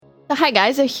So hi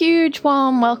guys, a huge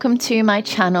warm welcome to my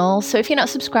channel. So if you're not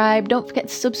subscribed, don't forget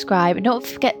to subscribe and don't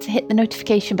forget to hit the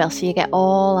notification bell so you get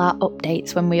all our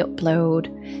updates when we upload.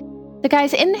 So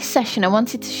guys, in this session I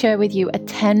wanted to share with you a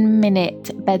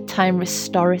 10-minute bedtime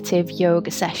restorative yoga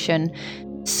session.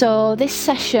 So this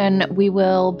session we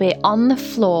will be on the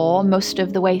floor most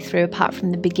of the way through apart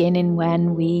from the beginning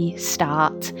when we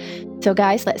start. So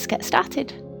guys, let's get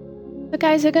started. So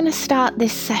guys, we're going to start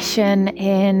this session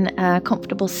in a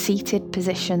comfortable seated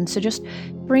position. So just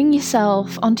bring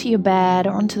yourself onto your bed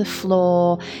or onto the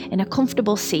floor in a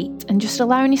comfortable seat and just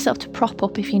allowing yourself to prop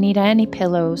up if you need any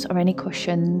pillows or any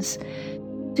cushions.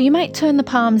 So you might turn the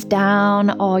palms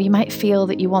down or you might feel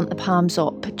that you want the palms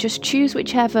up. Just choose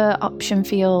whichever option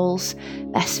feels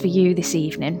best for you this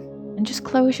evening and just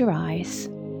close your eyes.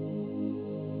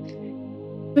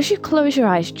 As you close your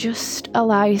eyes, just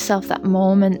allow yourself that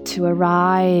moment to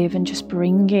arrive and just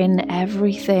bring in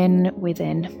everything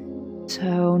within.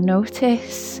 So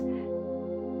notice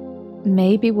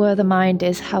maybe where the mind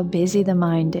is, how busy the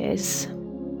mind is.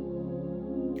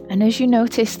 And as you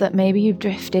notice that maybe you've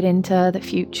drifted into the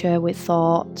future with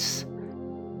thoughts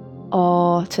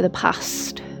or to the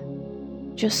past,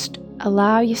 just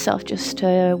allow yourself just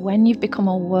to, when you've become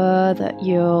aware that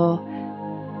you're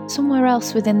somewhere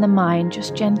else within the mind,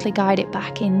 just gently guide it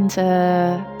back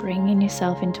into bringing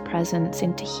yourself into presence,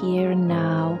 into here and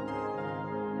now.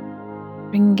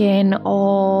 Bring in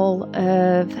all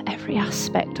of every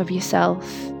aspect of yourself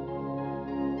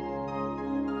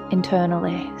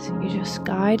internally. So you're just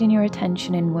guiding your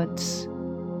attention inwards,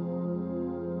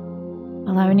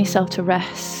 allowing yourself to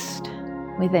rest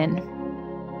within.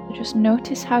 So just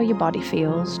notice how your body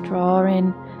feels,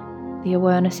 drawing the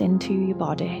awareness into your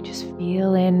body, just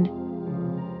feeling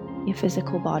your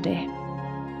physical body,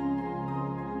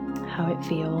 how it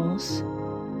feels.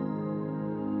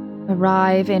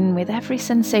 Arriving with every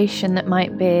sensation that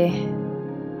might be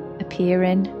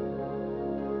appearing,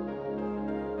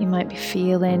 you might be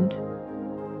feeling.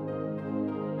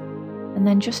 And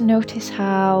then just notice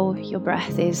how your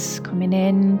breath is coming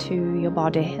into your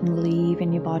body and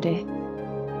leaving your body.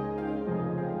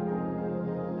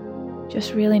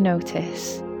 Just really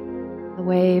notice the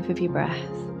wave of your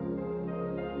breath.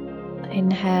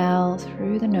 Inhale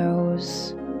through the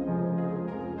nose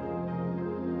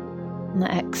and the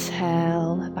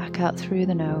exhale back out through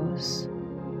the nose.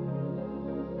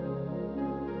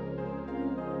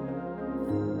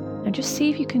 Now just see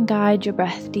if you can guide your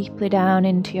breath deeply down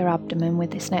into your abdomen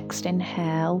with this next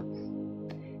inhale.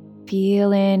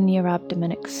 Feeling your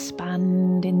abdomen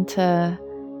expand into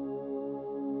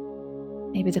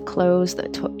maybe the clothes that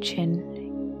are touching.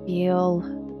 Feel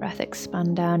the breath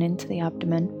expand down into the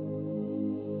abdomen.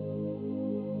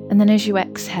 And then as you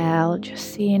exhale,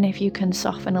 just seeing if you can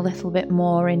soften a little bit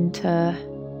more into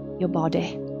your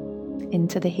body,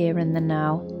 into the here and the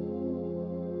now.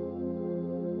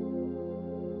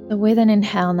 So with an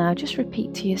inhale now, just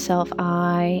repeat to yourself,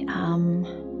 I am.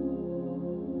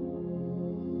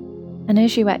 And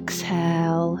as you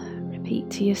exhale, repeat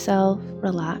to yourself,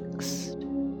 relaxed.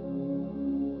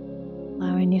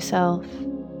 Allowing yourself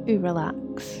to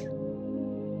relax.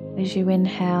 As you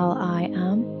inhale, I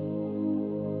am.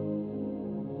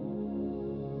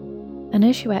 And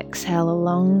as you exhale, a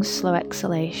long, slow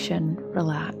exhalation,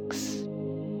 relax.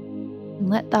 And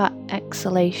let that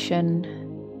exhalation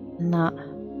and that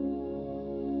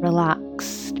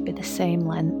relaxed be the same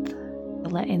length. So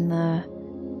letting the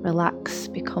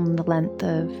relaxed become the length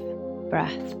of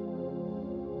breath.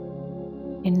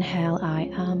 Inhale, I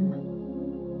am.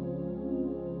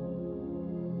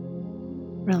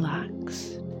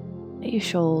 Relax. Let your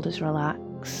shoulders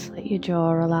relax. Let your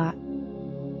jaw relax.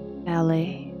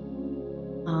 Belly,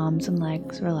 arms and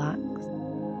legs relax.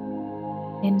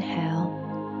 Inhale.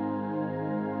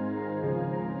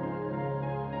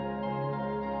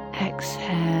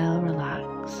 Exhale,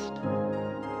 relaxed.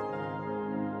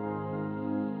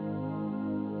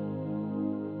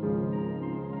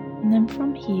 And then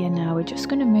from here now, we're just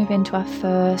going to move into our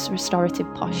first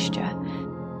restorative posture.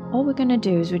 All we're going to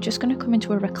do is we're just going to come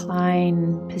into a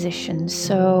recline position.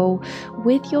 So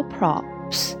with your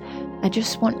props, I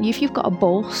just want you, if you've got a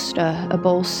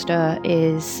bolster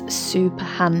is super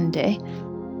handy.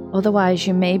 Otherwise,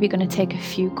 you're maybe going to take a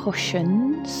few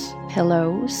cushions,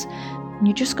 pillows, and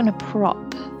you're just going to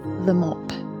prop them up.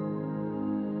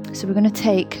 So we're going to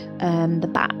take the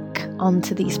back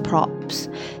onto these props,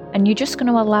 and you're just going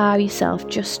to allow yourself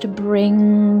just to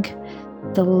bring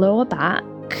the lower back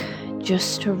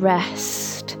just to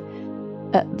rest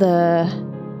at the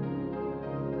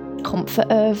comfort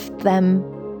of them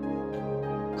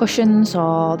cushions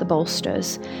or the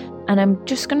bolsters. And I'm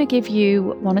just going to give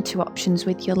you one or two options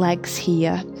with your legs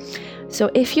here. So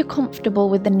if you're comfortable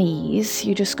with the knees,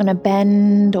 you're just going to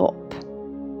bend up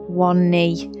one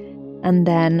knee and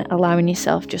then allowing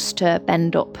yourself just to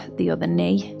bend up the other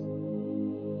knee.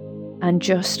 And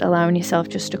just allowing yourself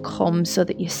just to come so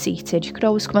that you're seated. You could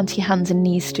always come onto your hands and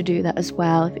knees to do that as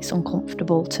well if it's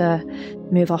uncomfortable to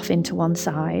move off into one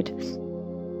side.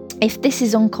 If this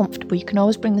is uncomfortable, you can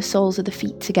always bring the soles of the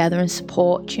feet together and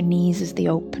support your knees as they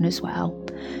open as well.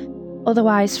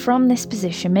 Otherwise, from this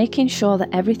position, making sure that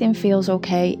everything feels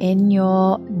okay in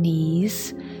your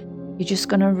knees, you're just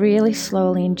going to really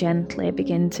slowly and gently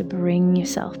begin to bring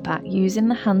yourself back, using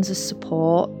the hands as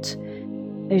support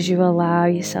as you allow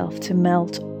yourself to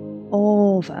melt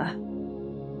over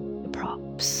the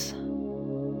props.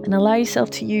 And allow yourself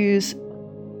to use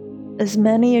as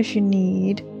many as you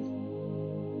need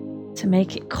to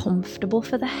make it comfortable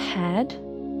for the head.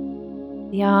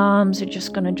 The arms are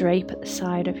just going to drape at the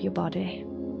side of your body.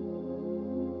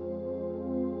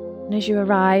 And as you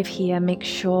arrive here, make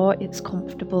sure it's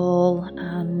comfortable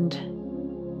and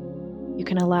you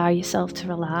can allow yourself to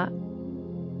relax.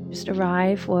 Just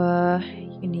arrive where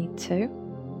you need to.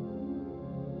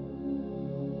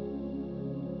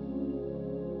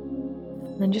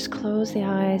 And then just close the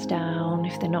eyes down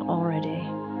if they're not already.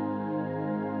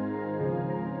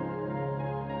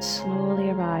 Slowly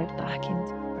arrive back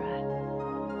into the breath.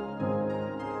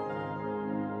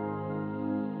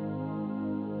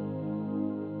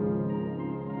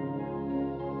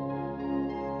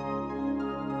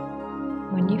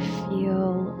 When you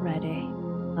feel ready,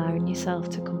 allowing yourself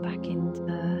to come back into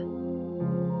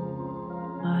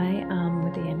I am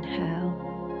with the inhale.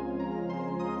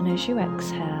 And as you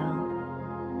exhale,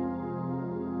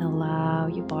 allow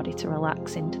your body to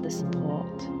relax into the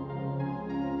support.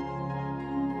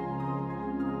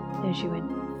 As you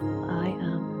inhale, I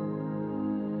am.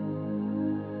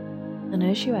 And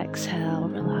as you exhale,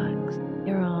 relax.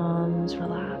 Your arms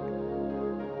relax.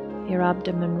 Your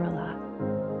abdomen relax.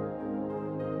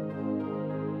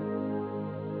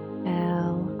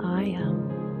 I am.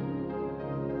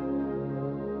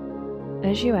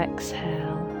 As you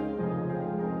exhale,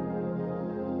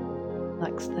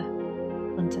 relax the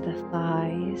front of the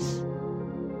thighs,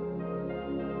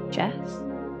 chest,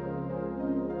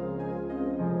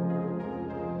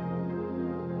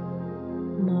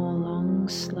 more long,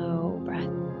 slow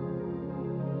breath,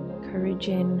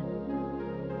 encouraging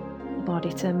the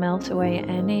body to melt away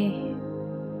any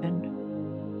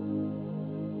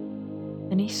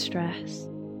stress,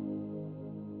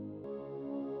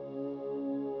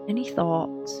 any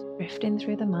thoughts drifting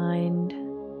through the mind.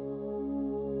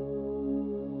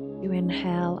 You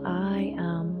inhale, I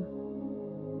am.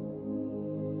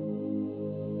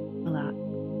 Relax.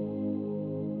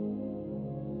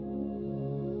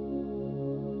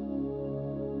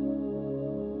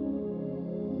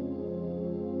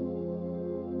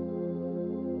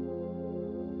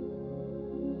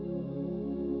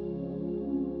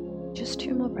 Just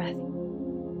 2 more breaths.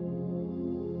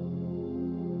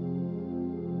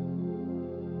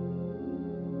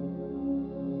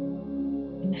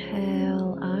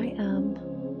 Inhale, I am.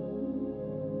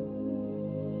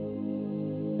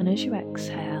 And as you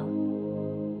exhale,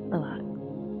 relax.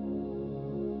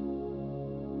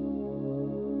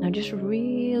 Now just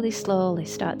really slowly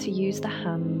start to use the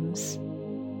hands,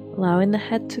 allowing the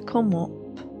head to come up,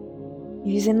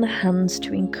 using the hands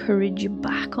to encourage you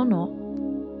back on up.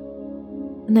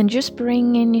 And then just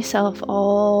bringing yourself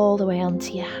all the way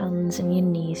onto your hands and your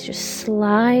knees. Just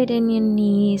sliding your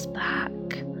knees back,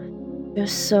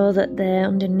 just so that they're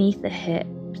underneath the hips.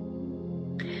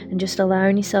 And just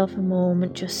allowing yourself a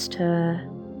moment just to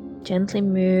gently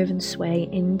move and sway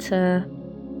into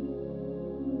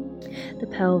the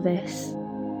pelvis.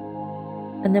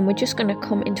 And then we're just going to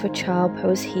come into a child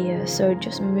pose here. So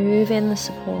just moving the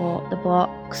support, the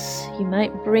blocks. You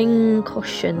might bring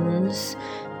cushions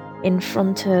in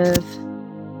front of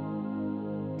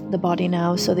the body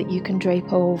now so that you can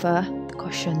drape over the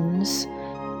cushions,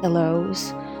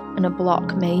 pillows, and a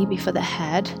block maybe for the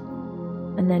head.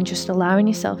 And then just allowing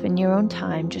yourself in your own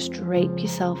time, just drape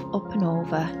yourself up and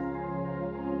over.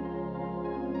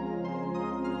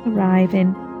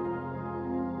 Arriving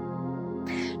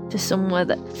to somewhere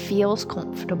that feels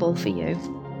comfortable for you.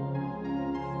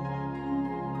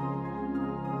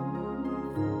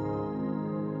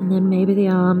 And then maybe the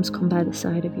arms come by the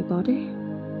side of your body.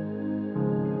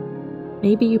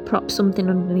 Maybe you prop something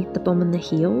underneath the bum and the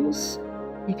heels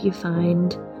if you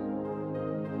find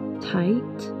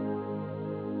tight.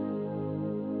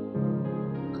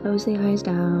 Close the eyes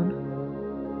down.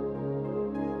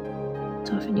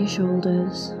 Soften your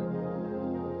shoulders.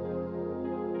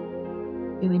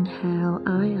 You inhale,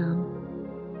 I am.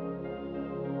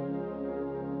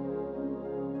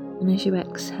 And as you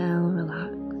exhale,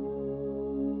 relax.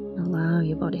 Allow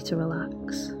your body to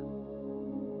relax.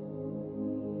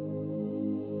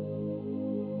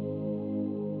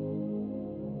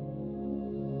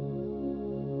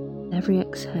 Every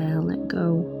exhale, let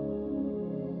go.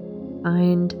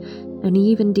 Find an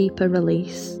even deeper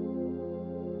release.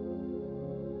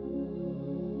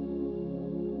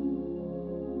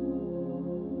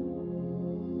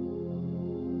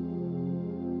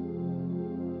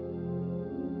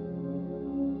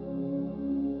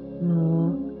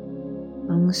 More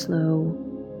long, slow,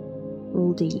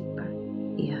 full deep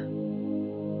here.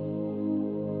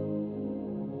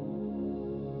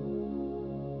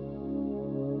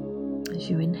 As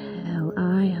you inhale,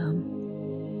 I am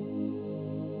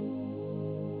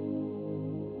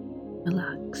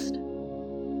relaxed.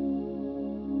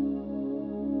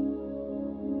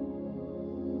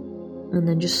 And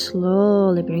then just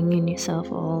slowly bringing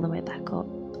yourself all the way back up.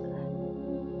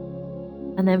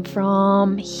 And then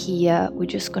from here, we're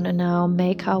just going to now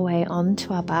make our way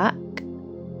onto our back.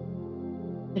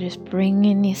 So just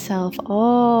bringing yourself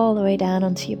all the way down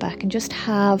onto your back and just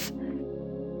have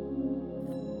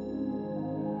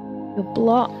your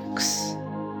blocks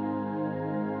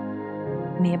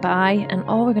nearby. And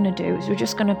all we're going to do is we're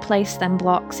just going to place them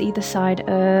blocks either side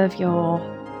of your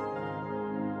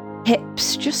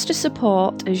hips just to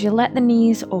support as you let the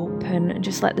knees open and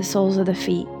just let the soles of the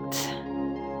feet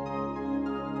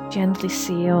gently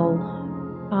seal.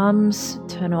 Arms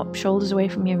turn up, shoulders away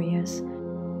from your ears,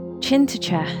 chin to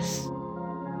chest.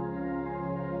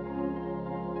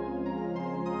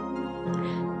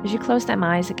 As you close them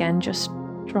eyes again, just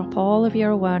drop all of your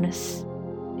awareness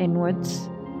inwards.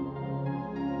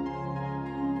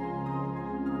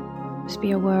 Just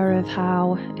be aware of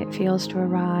how it feels to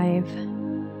arrive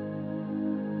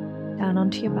down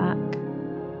onto your back.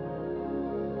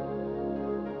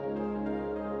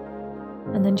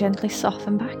 And then gently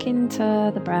soften back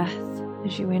into the breath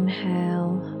as you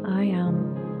inhale, I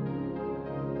am.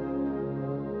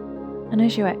 And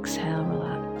as you exhale,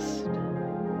 relaxed.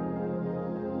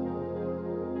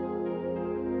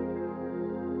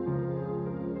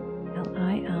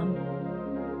 I am.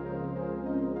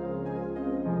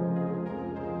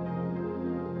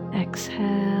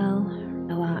 Exhale,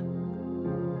 relax.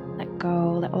 Let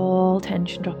go, let all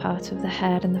tension drop out of the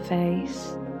head and the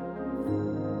face.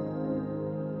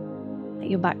 Let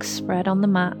your back spread on the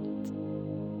mat.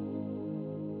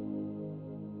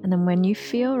 And then when you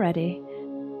feel ready,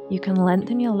 you can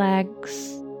lengthen your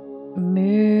legs,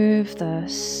 move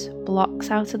those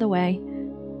blocks out of the way,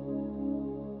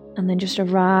 and then just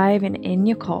arrive in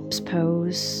your corpse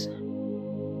pose.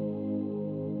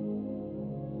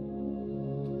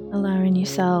 Allowing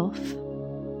yourself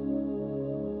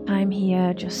time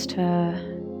here just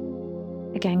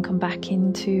to again come back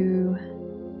into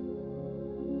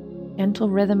gentle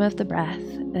rhythm of the breath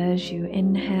as you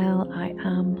inhale, I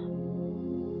am.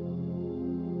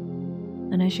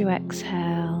 And as you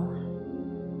exhale,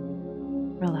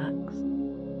 relax.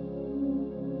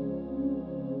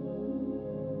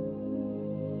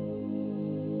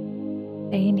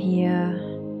 Staying here,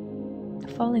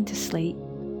 fall into sleep,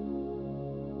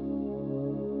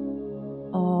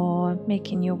 or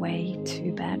making your way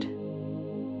to bed.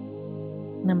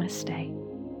 Namaste.